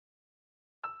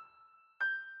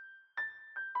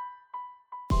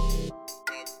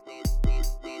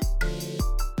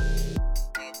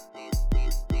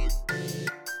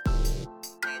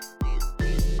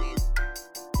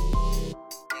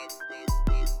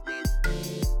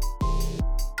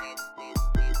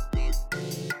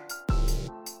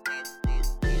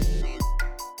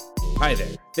Hi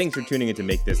there. Thanks for tuning in to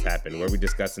Make This Happen, where we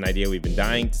discuss an idea we've been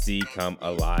dying to see come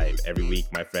alive. Every week,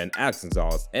 my friend Alex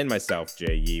Gonzalez and myself,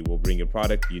 Jay Yee, will bring you a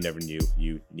product you never knew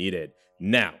you needed.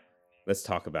 Now, let's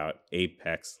talk about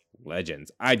Apex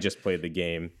Legends. I just played the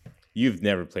game. You've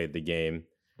never played the game,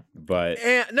 but...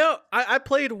 I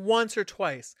played once or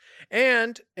twice.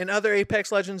 And in other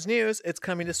Apex Legends news, it's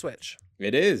coming to Switch.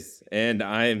 It is, and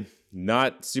I'm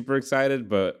not super excited,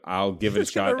 but I'll give it a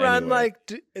shot anyway.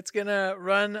 It's gonna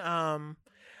run.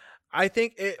 I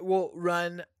think it will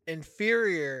run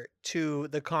inferior to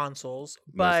the consoles,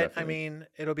 but I mean,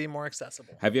 it'll be more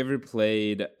accessible. Have you ever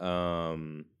played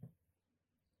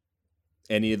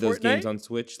any of those games on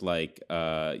Switch? Like,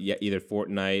 either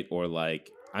Fortnite or like,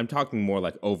 I'm talking more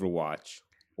like Overwatch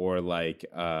or like,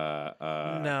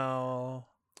 no.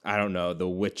 I don't know, The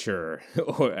Witcher,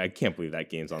 or I can't believe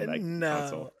that game's on that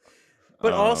console.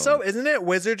 But also, isn't it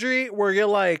Wizardry where you're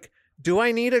like, do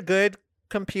I need a good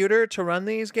computer to run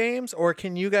these games, or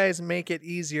can you guys make it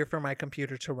easier for my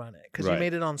computer to run it? Because you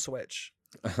made it on Switch.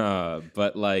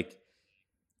 But like,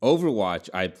 Overwatch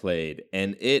I played,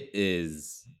 and it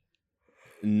is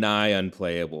nigh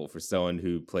unplayable for someone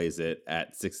who plays it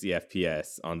at 60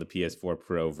 FPS on the PS4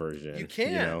 Pro version. You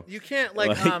can't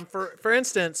like for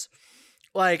instance,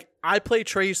 like I play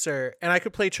Tracer, and I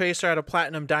could play Tracer at a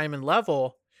Platinum Diamond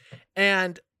level,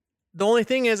 and the only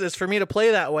thing is for me to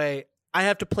play that way, I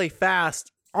have to play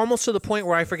fast, almost to the point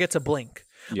where I forget to blink.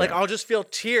 Yeah. Like I'll just feel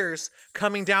tears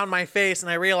coming down my face,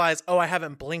 and I realize, I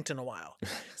haven't blinked in a while.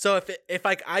 So if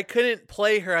I couldn't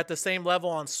play her at the same level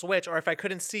on Switch, or if I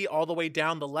couldn't see all the way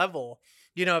down the level,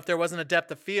 if there wasn't a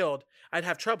depth of field, I'd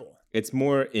have trouble. It's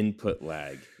more input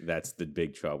lag. That's the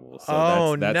big trouble.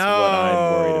 So that's what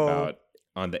I'm worried about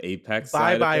on the Apex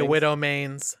side. Bye Widow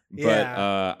mains.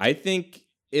 But I think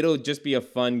it'll just be a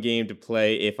fun game to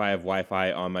play if I have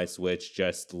Wi-Fi on my Switch,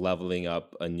 just leveling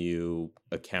up a new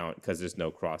account because there's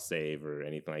no cross save or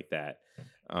anything like that.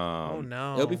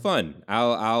 It'll be fun.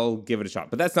 I'll give it a shot.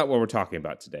 But that's not what we're talking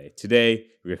about today. Today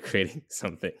we're creating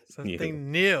something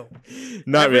new.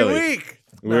 Not Every really. Week.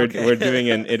 We're doing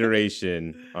an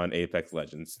iteration on Apex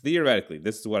Legends. Theoretically,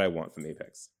 this is what I want from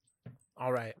Apex.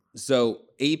 All right. So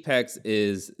Apex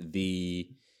is the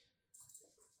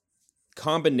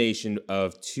combination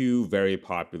of two very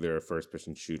popular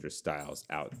first-person shooter styles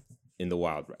out in the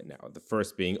wild right now. The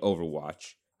first being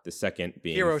Overwatch, the second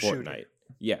being Hero Fortnite. Shooter.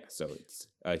 Yeah, so it's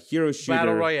a hero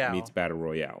shooter meets battle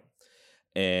royale.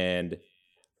 And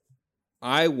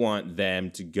I want them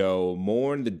to go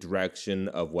more in the direction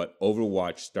of what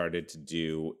Overwatch started to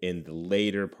do in the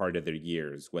later part of their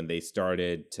years, when they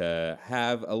started to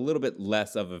have a little bit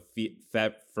less of a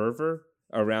fervor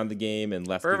around the game and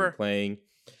less people playing.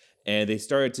 And they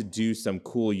started to do some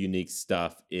cool, unique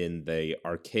stuff in the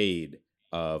arcade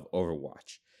of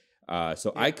Overwatch.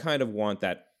 I kind of want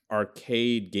that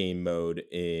arcade game mode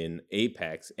in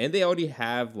Apex. And they already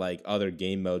have like other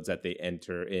game modes that they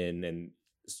enter in and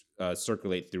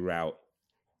circulate throughout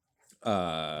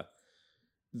the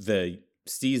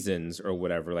seasons or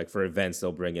whatever. Like for events,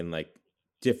 they'll bring in like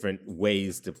different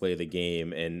ways to play the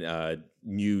game and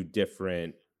new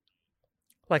different,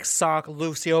 like sock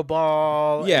Lucio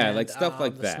ball. Yeah, like stuff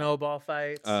like that. Snowball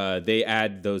fights. They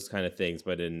add those kind of things,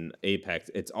 but in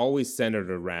Apex, it's always centered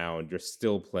around you're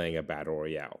still playing a battle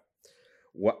royale.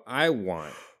 What I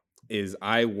want is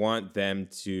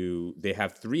they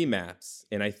have 3 maps,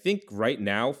 and I think right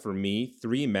now for me,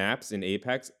 3 maps in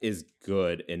Apex is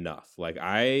good enough. Like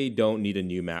I don't need a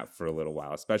new map for a little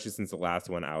while, especially since the last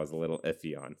one I was a little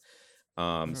iffy on.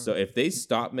 So if they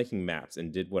stop making maps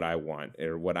and did what I want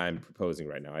or what I'm proposing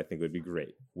right now, I think it would be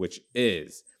great, which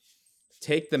is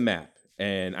take the map.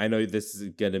 And I know this is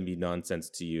going to be nonsense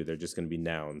to you. They're just going to be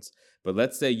nouns. But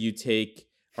let's say you take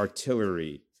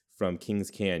artillery from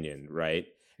Kings Canyon, right?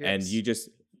 Yes. And you just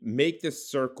make the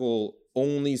circle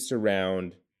only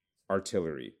surround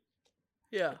artillery.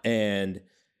 Yeah. And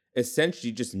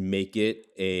essentially just make it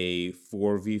a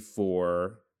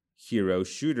 4v4 hero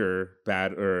shooter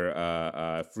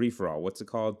free for all. What's it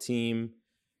called? Team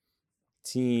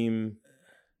deathmatch.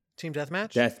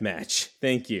 Deathmatch.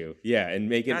 Thank you. Yeah, and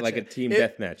make it like a team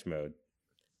deathmatch mode.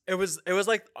 It was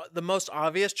like the most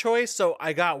obvious choice, so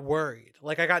I got worried.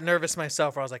 Like I got nervous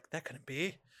myself. Where I was like, that couldn't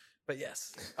be. But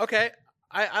yes, okay.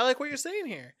 I like what you're saying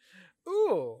here.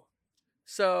 Ooh.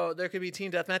 So there could be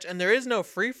team deathmatch, and there is no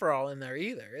free-for-all in there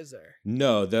either, is there?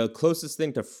 No, the closest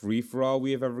thing to free-for-all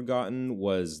we have ever gotten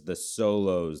was the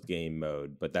solos game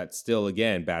mode, but that's still,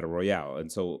 again, battle royale. And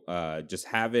so just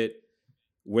have it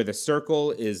where the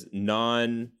circle is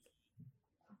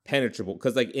non-penetrable,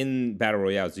 because like in battle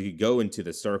royales, you could go into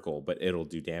the circle, but it'll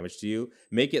do damage to you.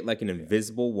 Make it like an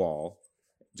invisible wall,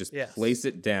 Just Yes. place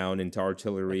it down into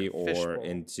artillery Like a or fishbowl.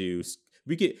 into.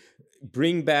 We could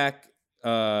bring back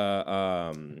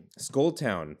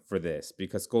Skulltown for this,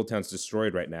 because Skulltown's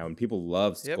destroyed right now and people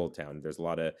love Yep. Skulltown. There's a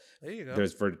lot of There you go.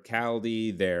 there's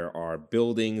verticality, there are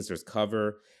buildings, there's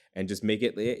cover, and just make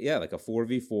it like a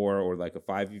 4v4 or like a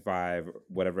 5v5,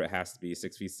 whatever it has to be,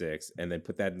 6v6, and then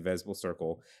put that invisible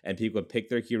circle, and people would pick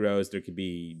their heroes. There could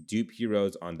be dupe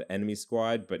heroes on the enemy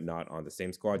squad but not on the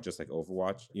same squad, just like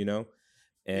Overwatch,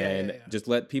 and Yeah. just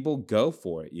let people go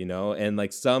for it, and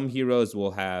like some heroes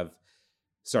will have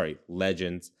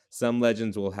legends. Some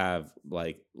legends will have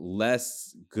like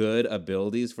less good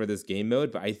abilities for this game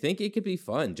mode, but I think it could be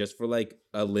fun just for like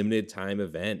a limited time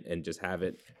event and just have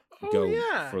it go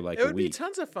for like it a would be week.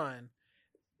 tons of fun.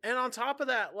 And on top of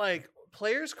that, like,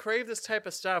 players crave this type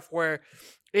of stuff where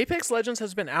Apex Legends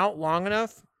has been out long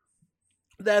enough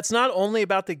that it's not only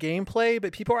about the gameplay,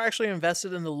 but people are actually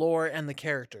invested in the lore and the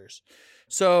characters.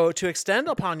 So to extend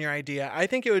upon your idea, I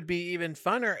think it would be even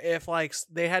funner if like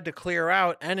they had to clear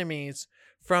out enemies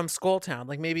from Skulltown.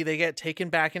 Like maybe they get taken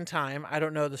back in time. I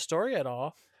don't know the story at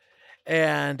all.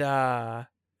 And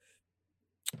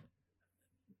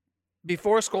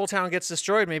before Skulltown gets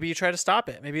destroyed, maybe you try to stop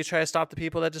it. Maybe you try to stop the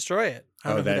people that destroy it.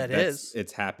 I don't know who that is.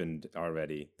 It's happened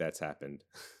already. That's happened.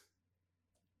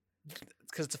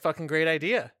 Because it's a fucking great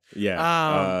idea.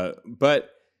 Yeah.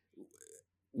 But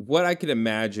what I could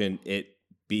imagine it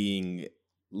being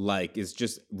like is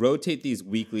just rotate these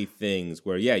weekly things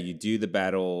where, you do the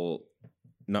team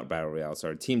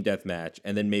deathmatch,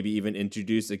 and then maybe even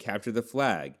introduce a capture the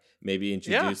flag, maybe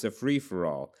introduce a free for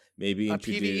all, maybe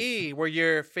introduce a PvE where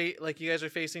you're like you guys are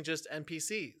facing just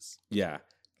NPCs. Yeah,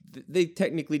 they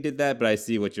technically did that, but I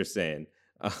see what you're saying.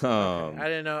 Okay. I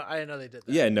didn't know they did that.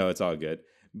 Yeah, no, it's all good,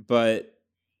 but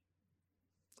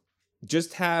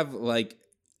just have like.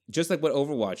 Just like what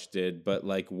Overwatch did, but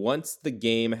like once the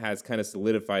game has kind of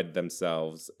solidified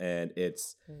themselves and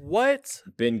it's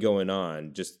been going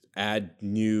on, just add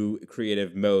new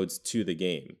creative modes to the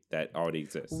game that already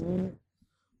exists.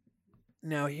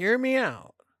 Now hear me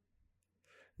out.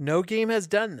 No game has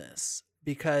done this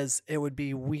because it would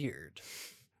be weird.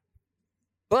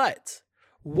 But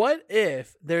what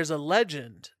if there's a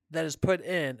legend that is put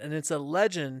in, and it's a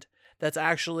legend that's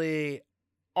actually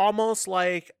almost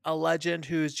like a legend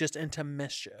who's just into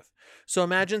mischief? So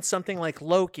imagine something like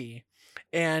Loki,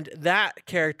 and that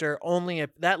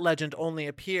legend only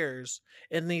appears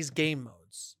in these game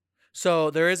modes.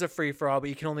 So there is a free for all, but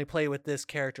you can only play with this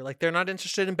character. Like they're not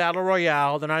interested in battle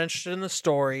royale, they're not interested in the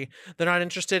story, they're not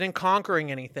interested in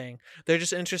conquering anything. They're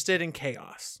just interested in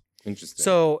chaos. Interesting.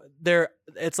 So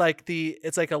it's like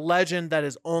a legend that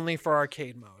is only for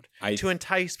arcade mode. To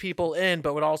entice people in,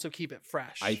 but would also keep it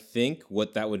fresh. I think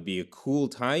what that would be a cool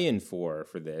tie-in for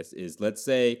this is, let's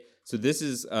say, so this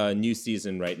is a new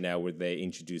season right now where they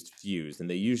introduced Fuse, and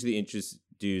they usually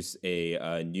introduce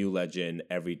a new legend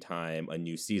every time a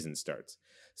new season starts.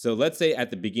 So let's say at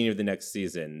the beginning of the next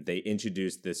season, they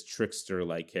introduce this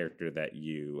trickster-like character that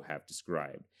you have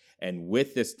described. And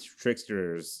with this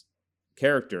trickster's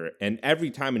character, and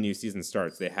every time a new season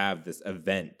starts, they have this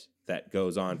event that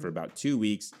goes on for about 2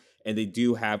 weeks, and they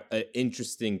do have an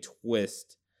interesting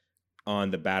twist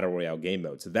on the Battle Royale game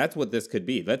mode. So that's what this could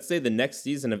be. Let's say the next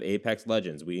season of Apex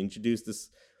Legends, we introduce this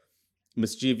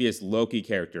mischievous Loki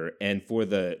character, and for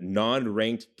the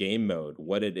non-ranked game mode,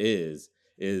 what it is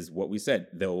what we said.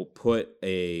 They'll put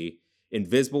a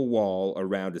invisible wall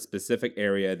around a specific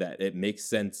area that it makes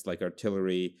sense, like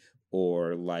artillery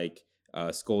or like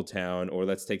Skulltown, or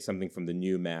let's take something from the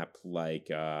new map like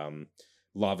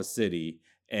Lava City,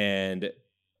 and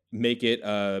make it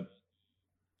a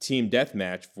team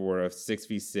deathmatch for a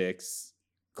 6v6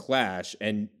 clash,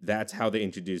 and that's how they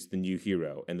introduce the new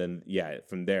hero. And then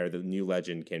from there the new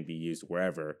legend can be used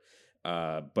wherever,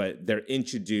 but they're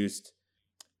introduced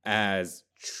as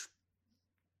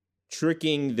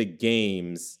tricking the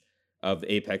games of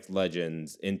Apex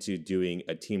Legends into doing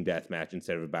a team deathmatch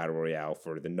instead of a battle royale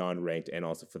for the non-ranked and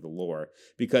also for the lore,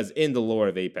 because in the lore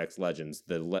of Apex Legends,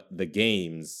 the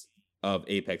games of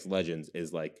Apex Legends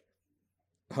is like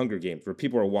Hunger Games, where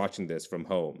people are watching this from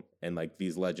home, and like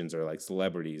these legends are like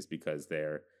celebrities because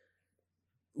they're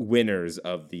winners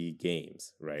of the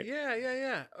games, right?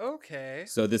 Yeah. Okay.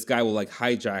 So this guy will like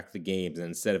hijack the games, and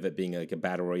instead of it being like a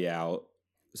battle royale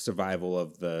survival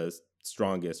of the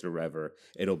strongest or whatever,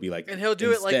 it'll be like, and he'll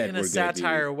do it like in a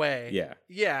satire way.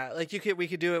 Yeah. Like we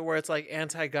could do it where it's like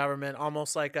anti-government,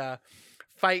 almost like a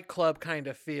Fight Club kind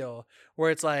of feel,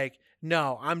 where it's like,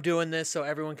 no, I'm doing this so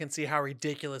everyone can see how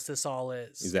ridiculous this all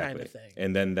is. Exactly. Kind of thing.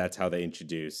 And then that's how they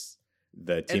introduce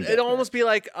the team. It'd almost be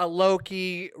like a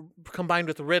Loki combined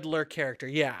with Riddler character.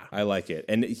 Yeah, I like it,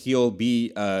 and he'll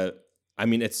be. I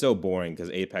mean, it's so boring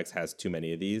because Apex has too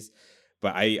many of these,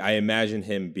 but I imagine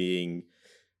him being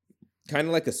kind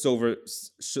of like a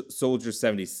Soldier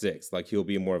 76. Like he'll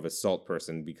be more of a salt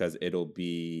person because it'll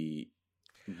be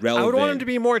relevant. I would want him to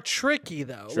be more tricky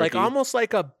though, like almost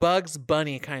like a Bugs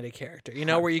Bunny kind of character, you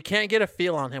know, where you can't get a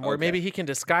feel on him, where maybe he can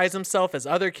disguise himself as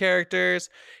other characters,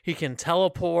 he can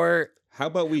teleport. How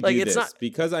about we do this?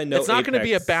 Because I know it's not going to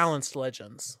be a balanced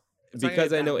Legends.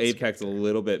 Because I know Apex a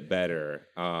little bit better,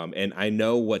 and I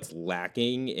know what's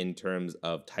lacking in terms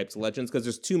of types of Legends, because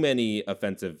there's too many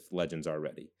offensive Legends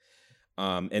already.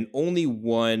 And only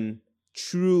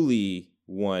truly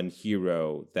one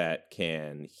hero that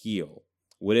can heal.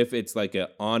 What if it's like an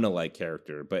Ana-like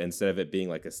character, but instead of it being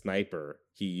like a sniper,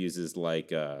 he uses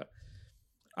like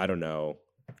I don't know,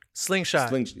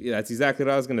 slingshot. Yeah, that's exactly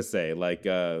what I was gonna say. Like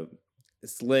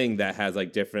sling that has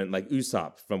like different, like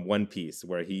Usopp from One Piece,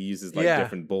 where he uses like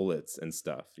different bullets and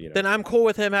stuff. You know, then I'm cool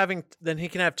with him having. Then he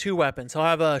can have two weapons. He'll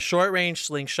have a short range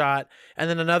slingshot, and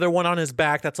then another one on his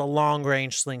back that's a long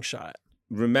range slingshot.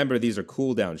 Remember, these are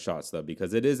cooldown shots though,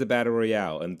 because it is a battle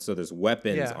royale, and so there's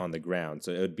weapons on the ground.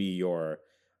 So it would be your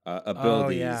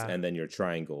abilities and then your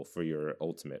triangle for your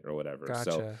ultimate or whatever.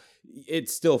 Gotcha. So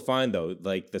it's still fine though.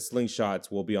 Like the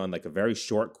slingshots will be on like a very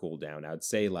short cooldown. I'd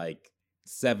say like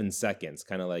 7 seconds,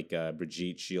 kind of like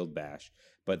Brigitte Shield Bash.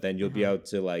 But then you'll be able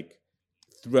to like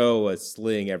throw a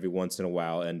sling every once in a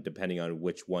while, and depending on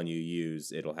which one you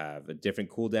use, it'll have a different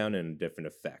cooldown and a different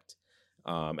effect.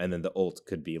 And then the ult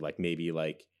could be like maybe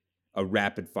like a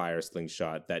rapid fire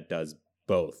slingshot that does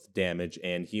both damage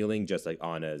and healing, just like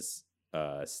Ana's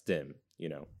stim, you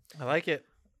know. I like it.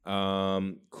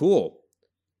 Cool.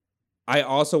 I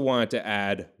also wanted to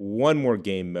add one more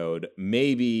game mode,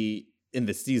 maybe in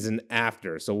the season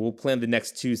after. So we'll plan the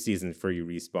next 2 seasons for you,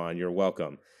 Respawn. You're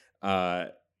welcome.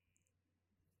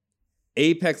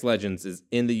 Apex Legends is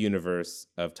in the universe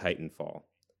of Titanfall.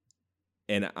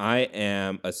 And I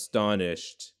am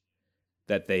astonished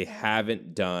that they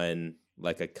haven't done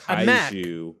like a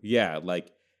kaiju.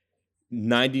 Like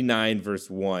 99 versus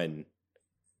 1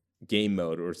 game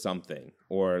mode or something.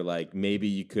 Or like maybe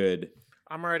you could...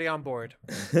 I'm already on board.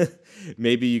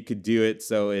 Maybe you could do it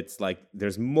so it's like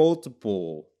there's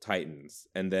multiple Titans,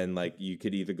 and then like you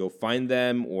could either go find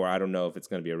them, or I don't know if it's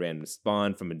going to be a random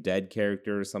spawn from a dead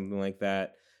character or something like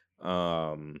that.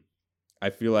 I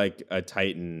feel like a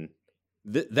Titan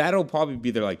that'll probably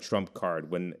be their like trump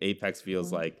card when Apex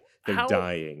feels like they're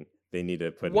dying. They need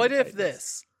to put. What if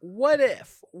this? What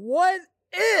if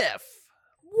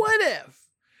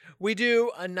we do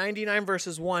a 99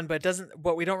 versus 1,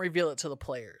 but we don't reveal it to the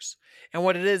players. And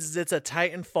what it is it's a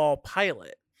Titanfall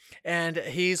pilot. And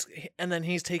then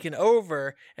he's taken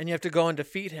over, and you have to go and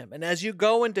defeat him. And as you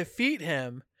go and defeat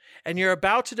him, and you're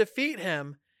about to defeat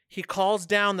him, he calls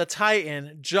down the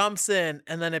Titan, jumps in,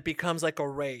 and then it becomes like a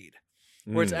raid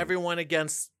where it's everyone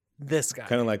against this guy.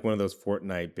 Kind of like one of those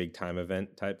Fortnite big time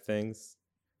event type things.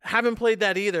 Haven't played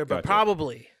that either, but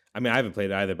probably. I mean, I haven't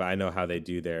played it either, but I know how they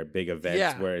do their big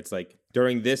events where it's like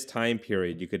during this time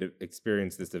period, you could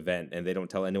experience this event and they don't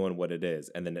tell anyone what it is.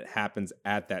 And then it happens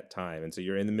at that time. And so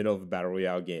you're in the middle of a battle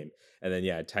royale game, and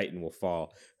then, Titan will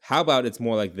fall. How about it's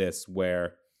more like this,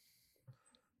 where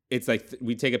it's like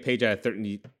we take a page out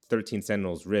of 13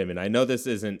 Sentinels Rim. And I know this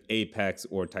isn't Apex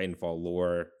or Titanfall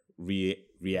lore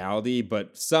reality,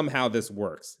 but somehow this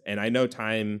works. And I know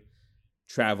time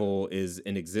travel is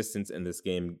in existence in this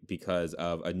game because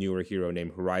of a newer hero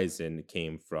named Horizon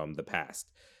came from the past.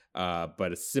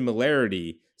 But a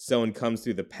similarity, someone comes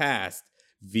through the past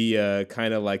via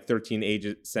kind of like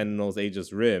 13 Sentinels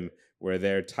Aegis Rim, where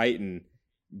their Titan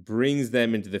brings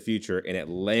them into the future and it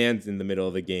lands in the middle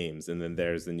of the games. And then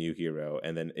there's the new hero,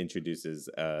 and then introduces,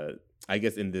 I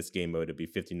guess in this game mode, it'd be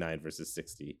 59 versus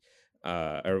 60,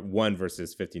 or 1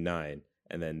 versus 59.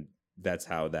 And then that's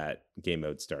how that game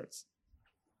mode starts.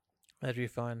 That'd be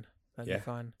fun. That'd be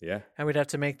fun. Yeah. And we'd have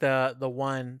to make the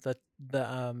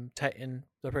Titan,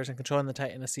 the person controlling the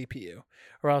Titan, a CPU,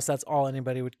 or else that's all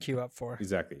anybody would queue up for.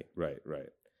 Exactly. Right.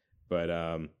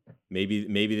 But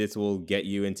maybe this will get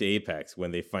you into Apex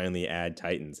when they finally add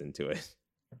Titans into it.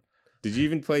 Did you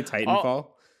even play Titanfall?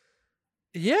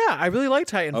 Yeah, I really like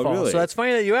Titanfall. Oh, really? So that's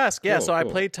funny that you ask. Yeah, cool. I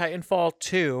played Titanfall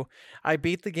 2. I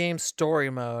beat the game's story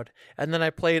mode, and then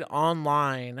I played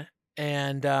online,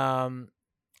 and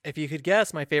if you could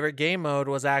guess, my favorite game mode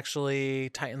was actually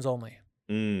Titans only.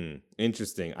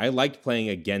 Interesting. I liked playing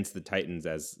against the Titans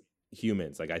as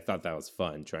humans. Like, I thought that was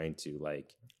fun, trying to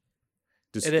like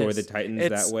destroy the Titans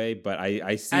that way, but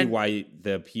I see why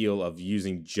the appeal of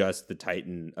using just the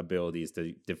Titan abilities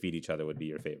to defeat each other would be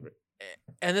your favorite.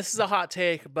 And this is a hot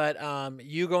take, but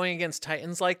you going against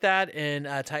Titans like that in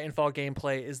Titanfall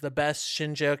gameplay is the best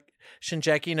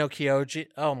Shingeki no Kyoji.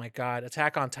 Oh my god,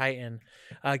 Attack on Titan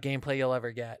gameplay you'll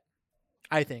ever get,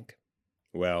 I think.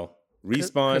 Well,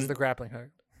 Respawn, because the grappling hook.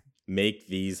 Make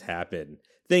these happen.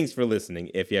 Thanks for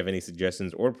listening. If you have any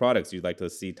suggestions or products you'd like to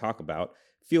see talk about,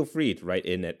 feel free to write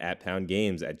in at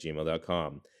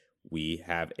 @poundgames@gmail.com. We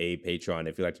have a Patreon.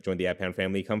 If you'd like to join the @Pound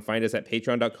family, come find us at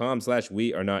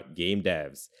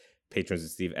patreon.com/wearenotgamedevs. Patrons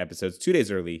receive episodes 2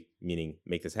 days early, meaning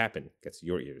make this happen. Gets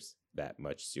your ears that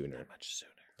much sooner.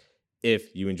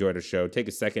 If you enjoyed our show, take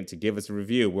a second to give us a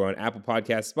review. We're on Apple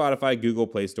Podcasts, Spotify, Google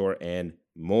Play Store, and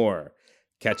more.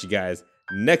 Catch you guys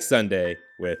next Sunday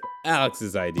with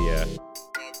Alex's idea.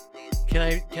 Can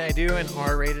I do an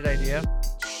R-rated idea?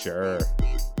 Sure.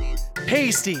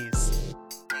 Pasties.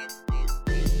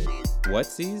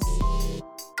 Whatsies?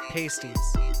 Pasties.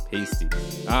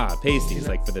 Pasties. Pasties,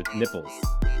 like for the nipples.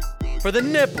 For the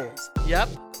nipples. Yep.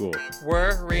 Cool.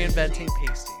 We're reinventing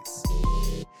pasties.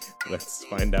 Let's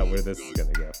find out where this is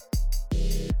going to go.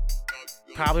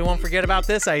 Probably won't forget about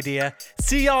this idea.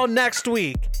 See y'all next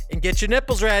week, and get your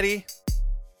nipples ready.